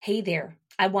Hey there.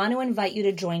 I want to invite you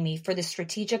to join me for the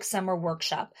Strategic Summer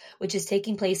Workshop, which is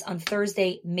taking place on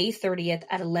Thursday, May 30th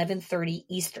at 11:30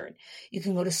 Eastern. You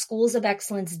can go to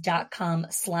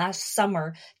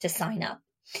schoolsofexcellence.com/summer to sign up.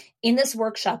 In this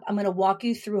workshop, I'm going to walk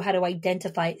you through how to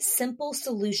identify simple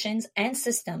solutions and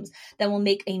systems that will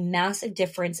make a massive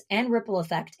difference and ripple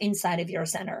effect inside of your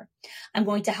center. I'm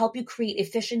going to help you create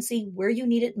efficiency where you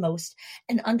need it most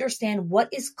and understand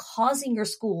what is causing your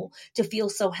school to feel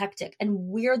so hectic and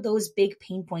where those big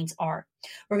pain points are.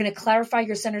 We're going to clarify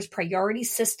your center's priority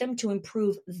system to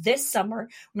improve this summer.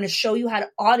 I'm going to show you how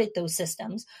to audit those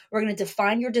systems. We're going to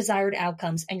define your desired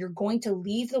outcomes, and you're going to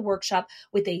leave the workshop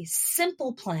with a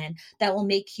simple plan that will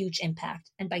make huge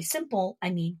impact. And by simple, I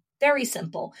mean very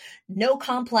simple. No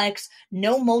complex,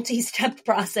 no multi-step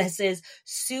processes,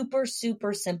 super,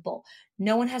 super simple.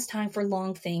 No one has time for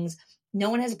long things. No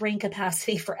one has brain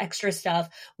capacity for extra stuff.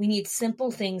 We need simple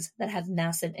things that have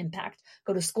massive impact.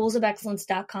 Go to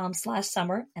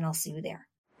schoolsofexcellence.com/summer, and I'll see you there.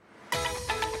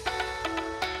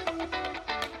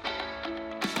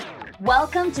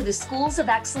 Welcome to the Schools of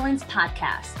Excellence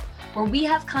podcast, where we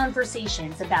have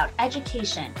conversations about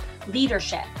education,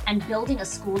 leadership, and building a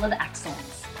school of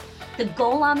excellence. The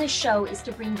goal on this show is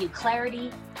to bring you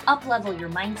clarity, up-level your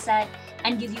mindset,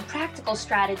 and give you practical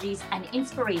strategies and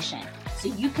inspiration so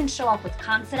you can show up with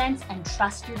confidence and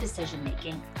trust your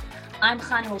decision-making. I'm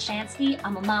Chana Wilshansky.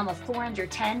 I'm a mom of 4 under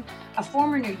 10, a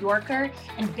former New Yorker,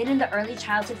 and been in the early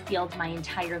childhood field my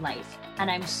entire life.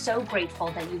 And I'm so grateful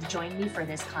that you've joined me for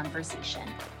this conversation.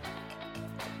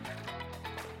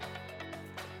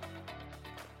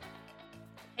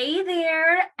 Hey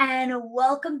there, and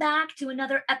welcome back to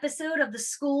another episode of the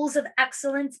Schools of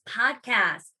Excellence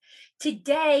podcast.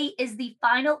 Today is the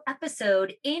final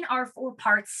episode in our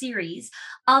 4-part series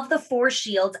of the 4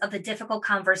 shields of the difficult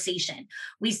conversation.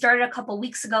 We started a couple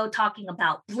weeks ago talking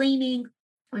about blaming.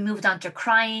 We moved on to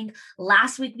crying.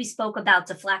 Last week, we spoke about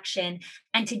deflection.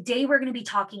 And today, we're going to be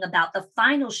talking about the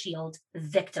final shield,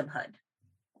 victimhood.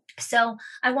 So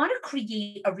I want to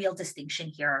create a real distinction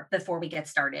here before we get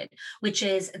started, which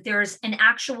is there's an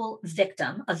actual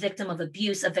victim, a victim of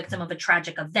abuse, a victim of a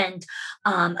tragic event,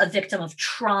 a victim of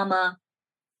trauma.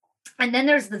 And then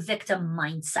there's the victim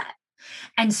mindset.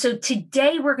 And so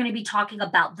today we're going to be talking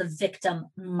about the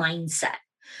victim mindset.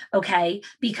 Okay,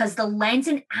 because the lens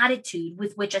and attitude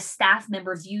with which a staff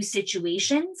member views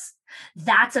situations,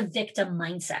 that's a victim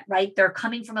mindset, right? They're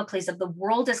coming from a place of the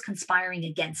world is conspiring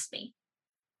against me.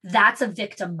 That's a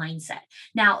victim mindset.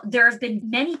 Now, there have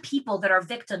been many people that are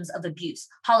victims of abuse,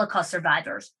 Holocaust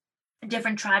survivors,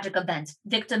 different tragic events,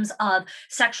 victims of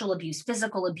sexual abuse,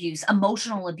 physical abuse,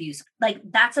 emotional abuse. Like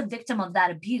that's a victim of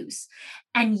that abuse.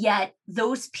 And yet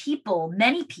those people,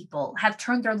 many people have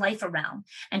turned their life around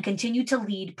and continue to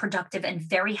lead productive and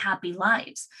very happy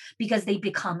lives because they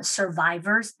become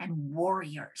survivors and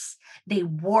warriors. They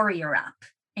warrior up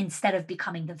instead of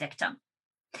becoming the victim.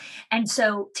 And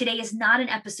so today is not an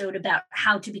episode about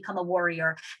how to become a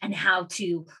warrior and how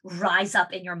to rise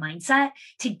up in your mindset.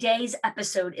 Today's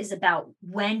episode is about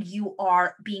when you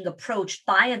are being approached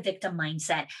by a victim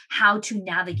mindset, how to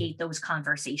navigate those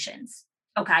conversations.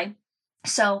 Okay.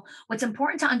 So what's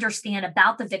important to understand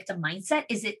about the victim mindset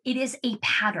is that it is a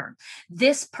pattern.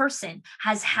 This person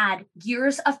has had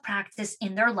years of practice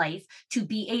in their life to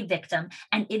be a victim,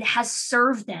 and it has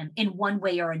served them in one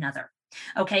way or another.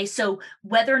 Okay, so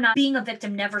whether or not being a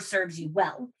victim never serves you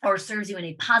well or serves you in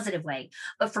a positive way,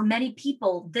 but for many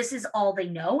people, this is all they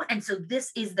know. And so this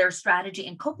is their strategy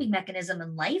and coping mechanism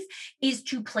in life is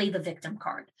to play the victim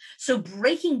card. So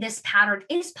breaking this pattern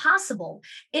is possible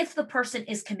if the person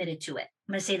is committed to it.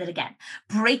 I'm going to say that again.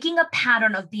 Breaking a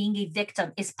pattern of being a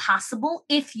victim is possible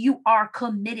if you are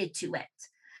committed to it.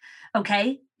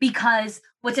 Okay, because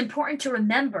what's important to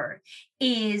remember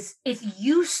is if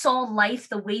you saw life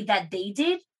the way that they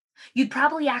did, you'd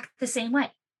probably act the same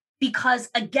way. Because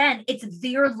again, it's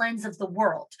their lens of the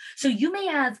world. So you may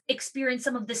have experienced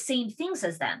some of the same things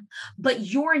as them, but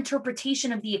your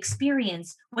interpretation of the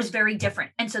experience was very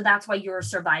different. And so that's why you're a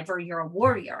survivor, you're a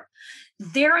warrior.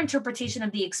 Their interpretation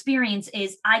of the experience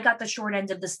is, I got the short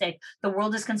end of the stick. The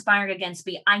world is conspiring against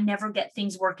me. I never get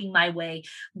things working my way.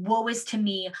 Woe is to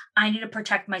me. I need to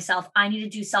protect myself. I need to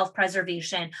do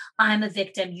self-preservation. I'm a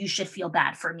victim. You should feel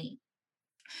bad for me.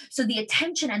 So the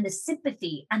attention and the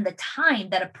sympathy and the time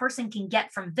that a person can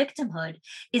get from victimhood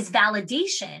is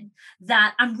validation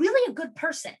that I'm really a good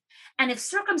person. And if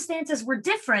circumstances were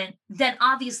different, then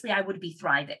obviously I would be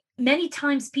thriving. Many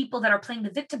times people that are playing the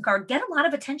victim card get a lot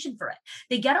of attention for it.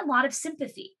 They get a lot of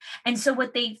sympathy. And so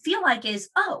what they feel like is,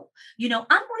 oh, I'm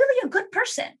really a good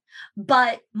person,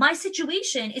 but my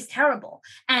situation is terrible.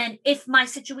 And if my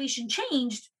situation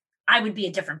changed, I would be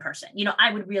a different person.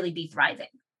 I would really be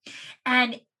thriving.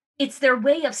 And it's their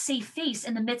way of safe face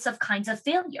in the midst of kinds of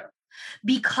failure,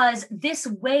 because this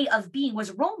way of being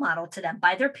was role modeled to them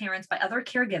by their parents, by other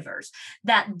caregivers,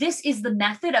 that this is the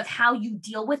method of how you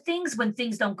deal with things when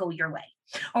things don't go your way,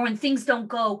 or when things don't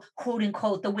go, quote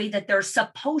unquote, the way that they're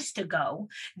supposed to go.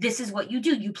 This is what you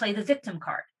do. You play the victim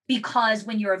card, because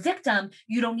when you're a victim,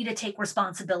 you don't need to take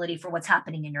responsibility for what's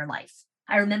happening in your life.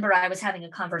 I remember I was having a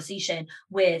conversation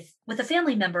with a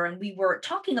family member, and we were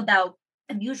talking about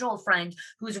a mutual friend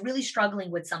who was really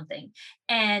struggling with something.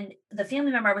 And the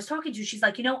family member I was talking to, she's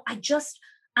like,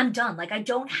 I'm done. Like, I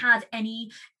don't have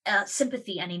any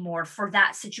sympathy anymore for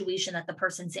that situation that the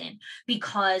person's in,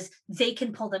 because they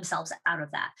can pull themselves out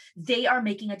of that. They are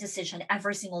making a decision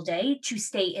every single day to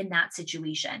stay in that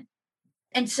situation.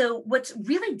 And so what's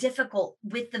really difficult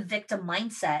with the victim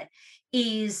mindset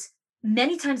is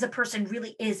many times a person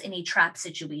really is in a trap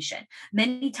situation.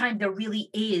 Many times there really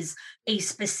is a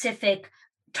specific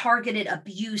targeted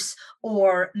abuse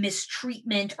or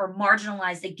mistreatment or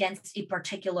marginalized against a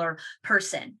particular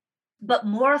person. But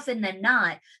more often than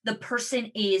not, the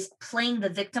person is playing the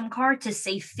victim card to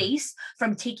save face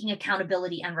from taking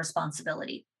accountability and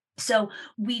responsibility. So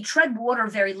we tread water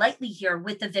very lightly here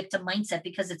with the victim mindset,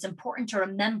 because it's important to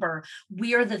remember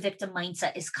where the victim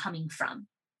mindset is coming from.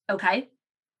 Okay.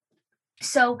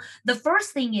 So the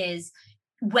first thing is,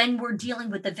 when we're dealing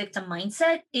with the victim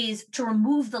mindset, is to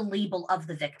remove the label of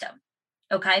the victim.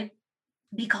 Okay.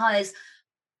 Because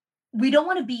we don't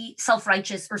want to be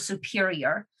self-righteous or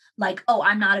superior, like, oh,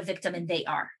 I'm not a victim and they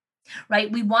are.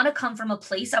 Right. We want to come from a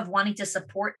place of wanting to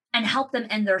support and help them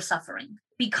end their suffering,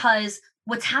 because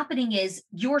what's happening is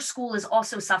your school is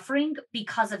also suffering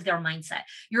because of their mindset.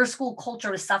 Your school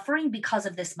culture is suffering because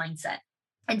of this mindset.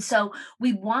 And so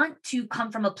we want to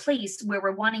come from a place where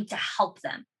we're wanting to help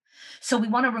them. So we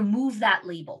want to remove that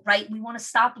label, right? We want to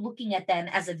stop looking at them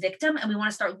as a victim, and we want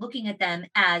to start looking at them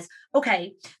as,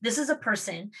 okay, this is a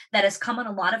person that has come on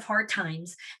a lot of hard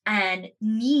times and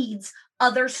needs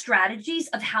other strategies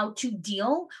of how to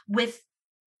deal with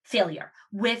failure,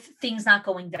 with things not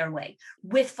going their way,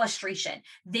 with frustration.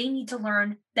 They need to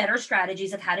learn better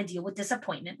strategies of how to deal with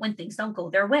disappointment when things don't go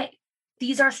their way.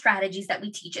 These are strategies that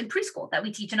we teach in preschool, that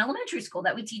we teach in elementary school,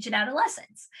 that we teach in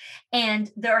adolescence.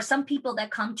 And there are some people that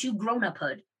come to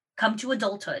grown-uphood, come to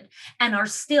adulthood, and are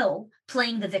still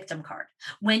playing the victim card.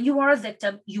 When you are a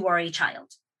victim, you are a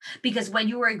child. Because when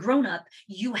you are a grown-up,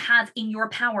 you have in your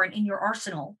power and in your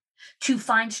arsenal to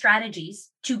find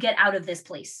strategies to get out of this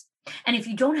place. And if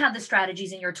you don't have the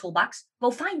strategies in your toolbox,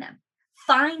 go find them.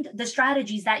 Find the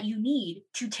strategies that you need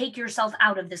to take yourself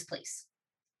out of this place.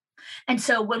 And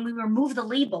so when we remove the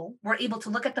label, we're able to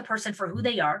look at the person for who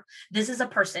they are. This is a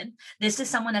person. This is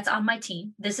someone that's on my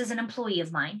team. This is an employee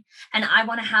of mine. And I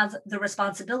want to have the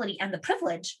responsibility and the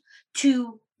privilege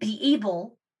to be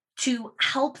able to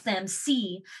help them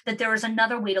see that there is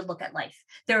another way to look at life.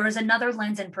 There is another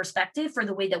lens and perspective for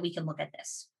the way that we can look at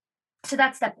this. So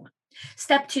that's step one.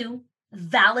 Step two,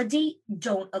 validate,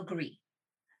 don't agree.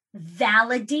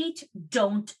 Validate,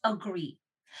 don't agree.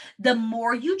 The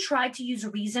more you try to use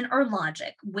reason or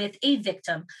logic with a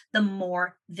victim, the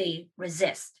more they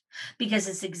resist, because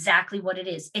it's exactly what it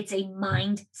is. It's a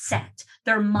mindset.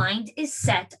 Their mind is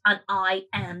set on, I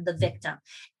am the victim.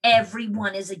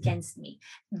 Everyone is against me.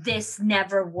 This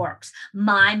never works.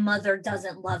 My mother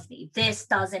doesn't love me. This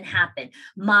doesn't happen.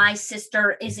 My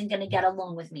sister isn't going to get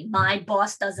along with me. My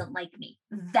boss doesn't like me.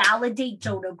 Validate,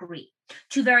 don't agree.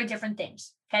 Two very different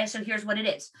things. Okay, so here's what it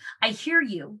is. I hear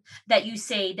you that you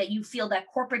say that you feel that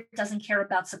corporate doesn't care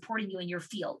about supporting you in your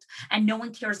field, and no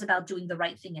one cares about doing the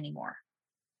right thing anymore.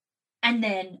 And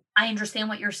then I understand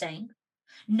what you're saying.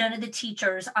 None of the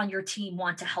teachers on your team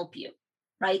want to help you,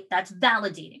 right? That's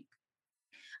validating.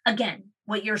 Again,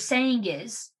 what you're saying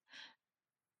is,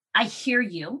 I hear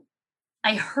you.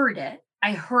 I heard it.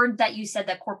 I heard that you said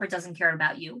that corporate doesn't care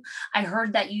about you. I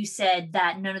heard that you said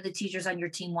that none of the teachers on your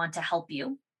team want to help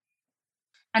you.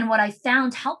 And what I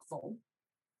found helpful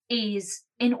is,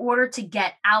 in order to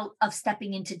get out of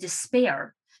stepping into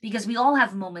despair, because we all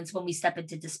have moments when we step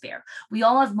into despair. We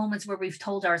all have moments where we've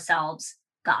told ourselves,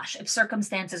 gosh, if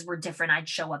circumstances were different, I'd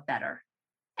show up better.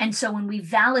 And so when we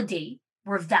validate,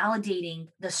 we're validating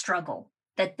the struggle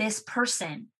that this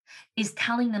person is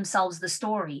telling themselves the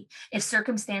story. If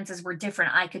circumstances were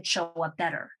different, I could show up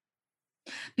better.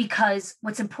 Because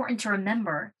what's important to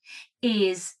remember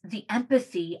is the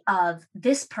empathy of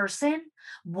this person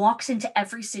walks into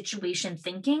every situation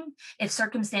thinking, if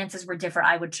circumstances were different,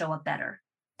 I would show up better.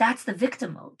 That's the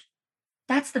victim mode.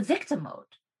 That's the victim mode.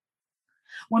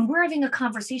 When we're having a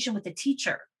conversation with a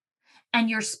teacher and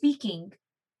you're speaking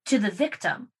to the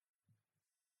victim,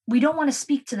 We don't want to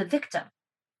speak to the victim.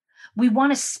 We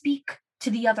want to speak to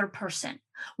the other person.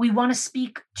 We want to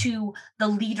speak to the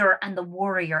leader and the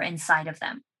warrior inside of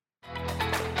them.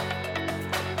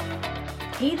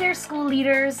 Hey there, school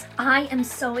leaders. I am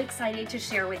so excited to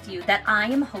share with you that I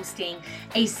am hosting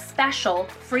a special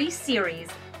free series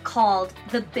called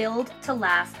the Build to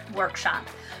Last Workshop,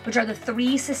 which are the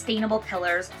 3 sustainable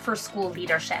pillars for school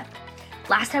leadership.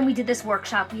 Last time we did this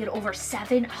workshop, we had over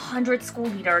 700 school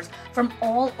leaders from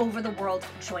all over the world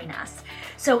join us.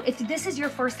 So if this is your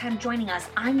first time joining us,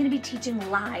 I'm going to be teaching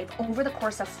live over the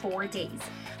course of 4 days.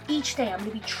 Each day, I'm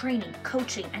going to be training,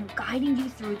 coaching, and guiding you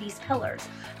through these pillars,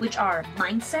 which are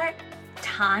mindset,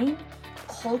 time,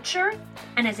 culture,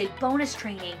 and as a bonus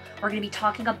training, we're going to be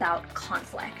talking about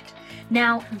conflict.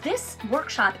 Now, this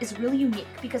workshop is really unique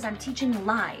because I'm teaching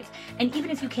live, and even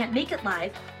if you can't make it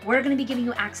live, we're going to be giving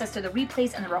you access to the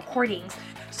replays and the recordings,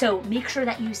 so make sure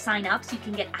that you sign up so you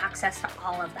can get access to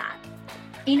all of that.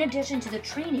 In addition to the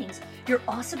trainings, you're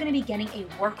also going to be getting a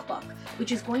workbook,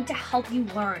 which is going to help you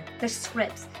learn the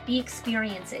scripts, the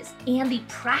experiences, and the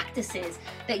practices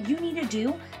that you need to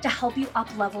do to help you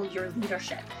up-level your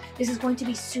leadership. This is going to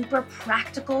be super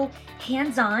practical,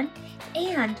 hands-on,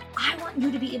 and I want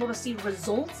you to be able to see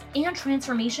results and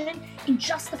transformation in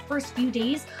just the first few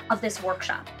days of this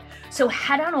workshop. So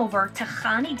head on over to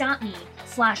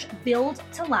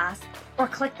chani.me/build-to-last or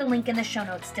click the link in the show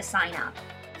notes to sign up.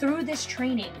 Through this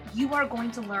training, you are going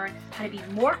to learn how to be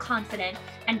more confident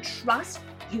and trust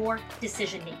your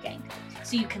decision-making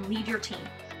so you can lead your team.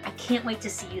 I can't wait to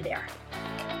see you there.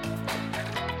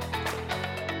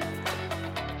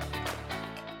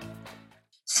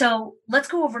 So let's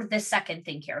go over this second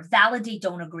thing here. Validate,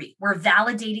 don't agree. We're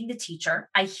validating the teacher.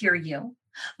 I hear you,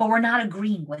 but we're not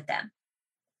agreeing with them.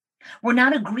 We're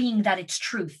not agreeing that it's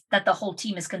truth that the whole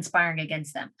team is conspiring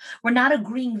against them. We're not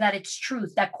agreeing that it's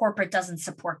truth that corporate doesn't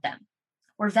support them.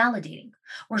 We're validating.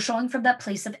 We're showing from that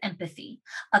place of empathy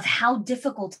of how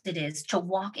difficult it is to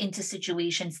walk into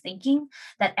situations thinking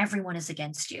that everyone is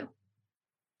against you.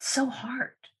 It's so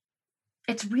hard.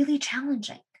 It's really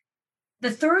challenging. The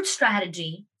third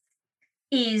strategy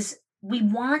is we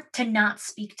want to not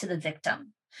speak to the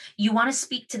victim. You want to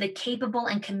speak to the capable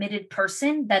and committed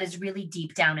person that is really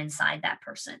deep down inside that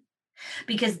person,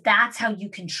 because that's how you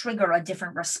can trigger a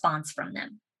different response from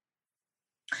them.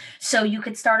 So you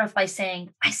could start off by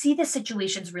saying, I see this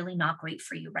situation's really not great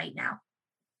for you right now.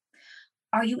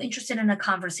 Are you interested in a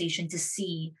conversation to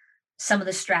see some of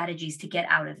the strategies to get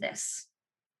out of this?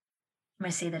 I'm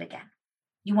going to say that again.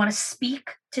 You want to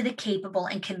speak to the capable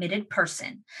and committed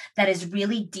person that is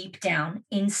really deep down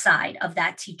inside of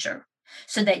that teacher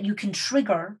so that you can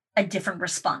trigger a different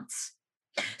response.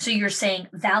 So you're saying,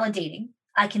 validating,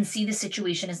 I can see the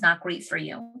situation is not great for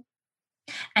you.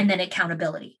 And then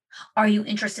accountability. Are you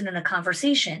interested in a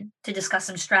conversation to discuss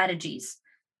some strategies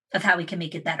of how we can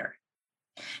make it better?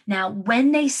 Now,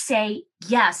 when they say,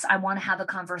 yes, I want to have a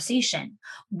conversation,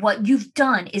 what you've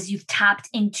done is you've tapped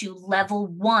into level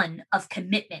 1 of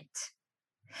commitment.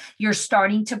 You're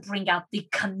starting to bring out the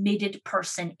committed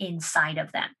person inside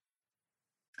of them.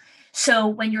 So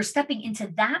when you're stepping into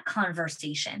that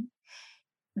conversation,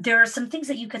 there are some things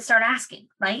that you could start asking,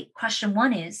 right? Question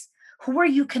 1 is, who are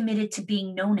you committed to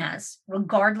being known as,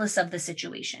 regardless of the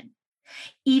situation?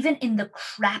 Even in the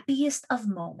crappiest of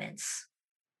moments,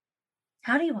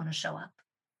 how do you want to show up?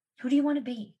 Who do you want to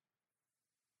be?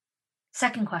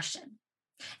 Second question,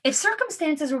 if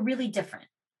circumstances were really different,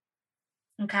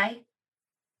 okay,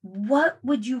 what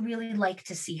would you really like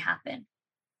to see happen?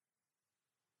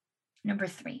 Number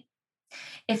 3,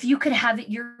 if you could have it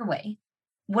your way,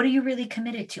 what are you really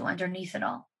committed to underneath it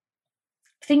all?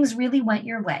 If things really went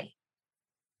your way,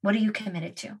 what are you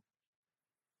committed to?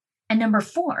 And number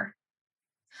 4,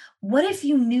 what if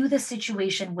you knew the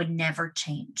situation would never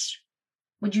change?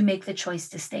 Would you make the choice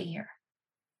to stay here?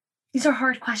 These are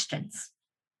hard questions.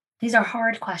 These are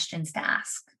hard questions to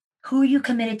ask. Who are you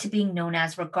committed to being known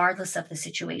as, regardless of the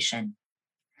situation?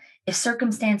 If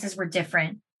circumstances were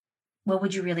different, what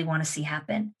would you really want to see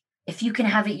happen? If you can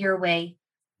have it your way,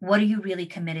 what are you really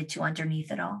committed to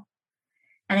underneath it all?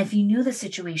 And if you knew the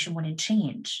situation wouldn't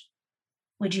change,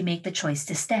 would you make the choice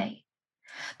to stay?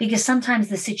 Because sometimes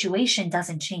the situation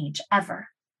doesn't change ever,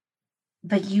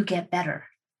 but you get better,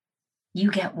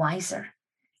 you get wiser,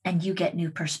 and you get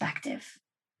new perspective.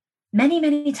 Many,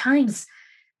 many times,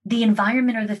 the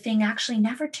environment or the thing actually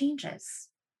never changes,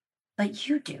 but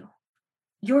you do.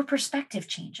 Your perspective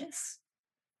changes.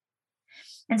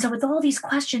 And so with all these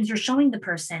questions, you're showing the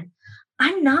person,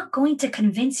 I'm not going to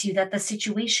convince you that the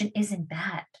situation isn't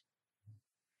bad,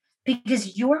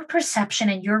 because your perception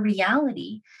and your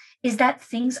reality is that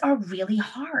things are really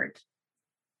hard.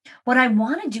 What I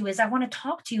want to do is I want to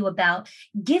talk to you about,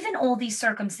 given all these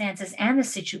circumstances and the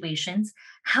situations,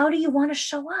 how do you want to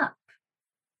show up?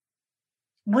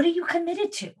 What are you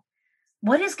committed to?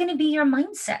 What is going to be your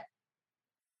mindset?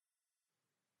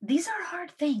 These are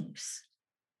hard things.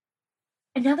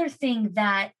 Another thing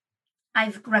that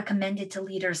I've recommended to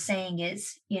leaders saying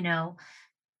is,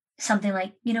 something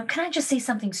like, can I just say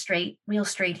something straight, real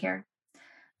straight here?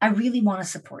 I really want to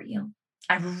support you.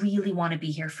 I really want to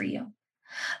be here for you.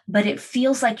 But it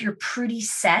feels like you're pretty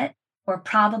set or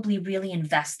probably really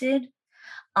invested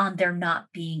on there not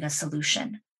being a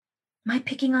solution. Am I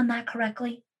picking on that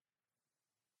correctly?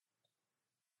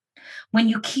 When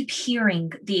you keep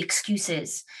hearing the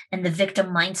excuses and the victim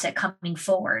mindset coming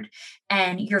forward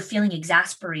and you're feeling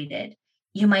exasperated,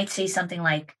 you might say something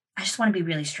like, I just want to be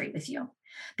really straight with you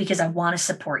because I want to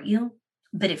support you,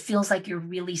 but it feels like you're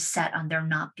really set on there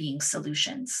not being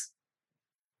solutions.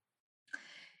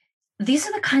 These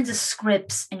are the kinds of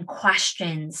scripts and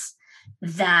questions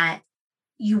that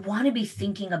you want to be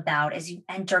thinking about as you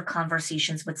enter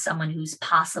conversations with someone who's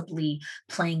possibly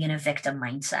playing in a victim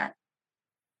mindset.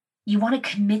 You want to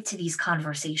commit to these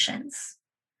conversations.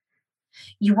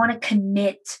 You want to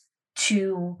commit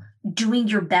to doing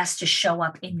your best to show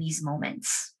up in these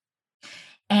moments.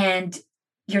 And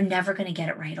you're never going to get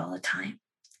it right all the time.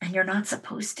 And you're not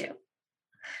supposed to,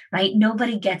 right?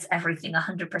 Nobody gets everything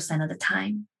 100% of the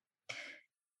time.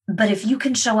 But if you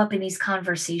can show up in these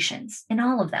conversations, in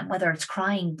all of them, whether it's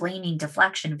crying, blaming,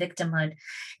 deflection, victimhood,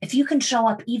 if you can show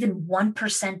up even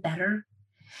 1% better,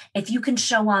 if you can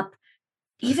show up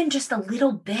even just a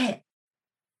little bit,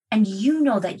 and you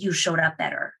know that you showed up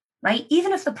better, right?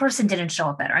 Even if the person didn't show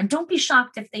up better, and don't be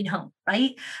shocked if they don't,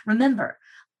 right? Remember,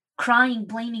 crying,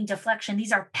 blaming, deflection,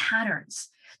 these are patterns.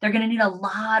 They're going to need a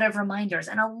lot of reminders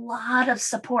and a lot of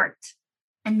support.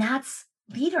 And that's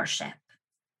leadership.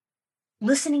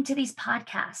 Listening to these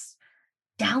podcasts,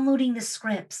 downloading the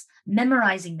scripts,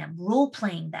 memorizing them,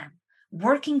 role-playing them,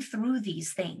 working through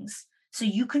these things so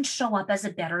you can show up as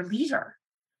a better leader,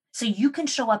 so you can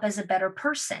show up as a better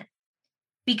person,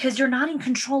 because you're not in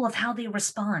control of how they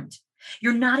respond.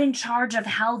 You're not in charge of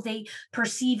how they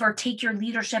perceive or take your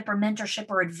leadership or mentorship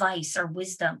or advice or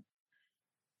wisdom.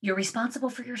 You're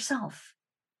responsible for yourself.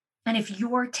 And if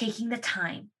you're taking the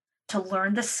time to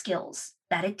learn the skills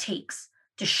that it takes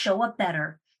to show up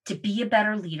better, to be a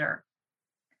better leader,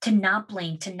 to not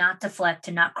blame, to not deflect,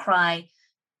 to not cry,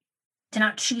 to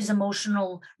not choose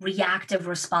emotional reactive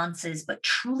responses, but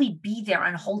truly be there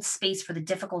and hold space for the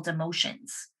difficult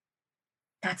emotions,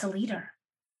 that's a leader.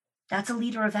 That's a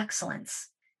leader of excellence.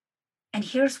 And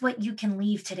here's what you can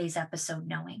leave today's episode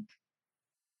knowing.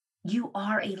 You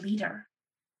are a leader.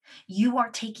 You are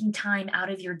taking time out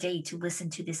of your day to listen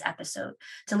to this episode,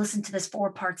 to listen to this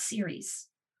 4-part series,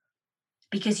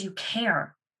 because you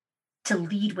care to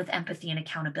lead with empathy and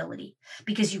accountability,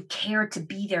 because you care to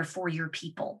be there for your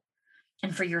people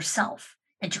and for yourself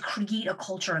and to create a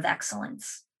culture of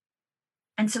excellence.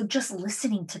 And so just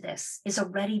listening to this is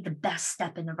already the best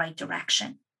step in the right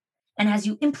direction. And as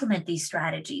you implement these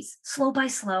strategies, slow by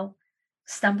slow,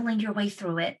 stumbling your way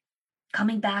through it,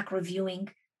 coming back, reviewing,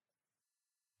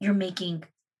 you're making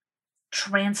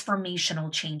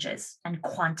transformational changes and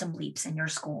quantum leaps in your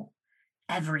school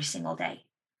every single day.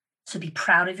 So be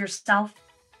proud of yourself.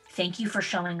 Thank you for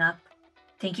showing up.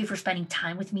 Thank you for spending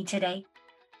time with me today.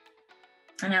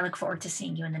 And I look forward to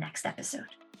seeing you in the next episode.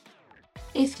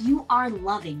 If you are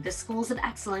loving the Schools of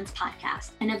Excellence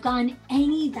podcast and have gotten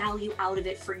any value out of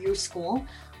it for your school,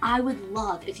 I would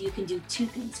love if you can do 2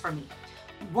 things for me.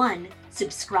 1,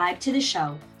 subscribe to the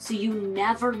show so you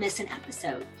never miss an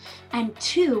episode. And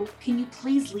 2, can you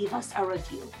please leave us a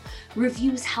review?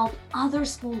 Reviews help other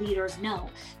school leaders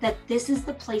know that this is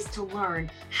the place to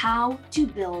learn how to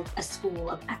build a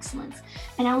school of excellence.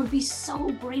 And I would be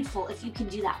so grateful if you can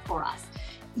do that for us.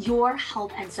 Your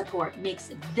help and support makes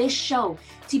this show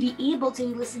to be able to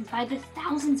be listened by the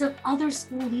thousands of other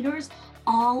school leaders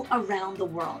all around the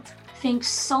world. Thanks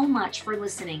so much for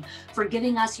listening, for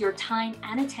giving us your time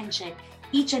and attention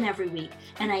each and every week,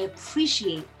 and I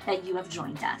appreciate that you have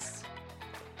joined us.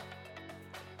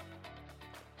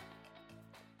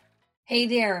 Hey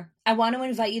there, I want to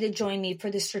invite you to join me for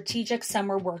the Strategic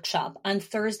Summer Workshop on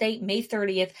Thursday, May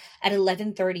 30th at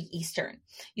 11:30 Eastern.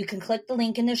 You can click the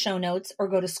link in the show notes or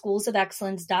go to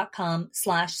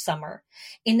schoolsofexcellence.com/summer.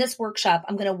 In this workshop,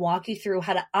 I'm going to walk you through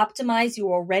how to optimize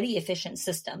your already efficient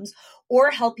systems or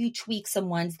help you tweak some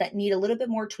ones that need a little bit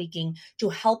more tweaking to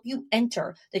help you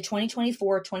enter the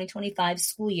 2024-2025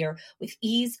 school year with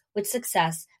ease, with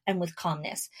success, and with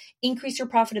calmness. Increase your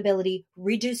profitability,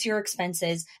 reduce your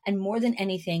expenses, and more than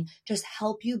anything, just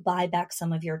help you buy back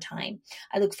some of your time.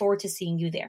 I look forward to seeing you there.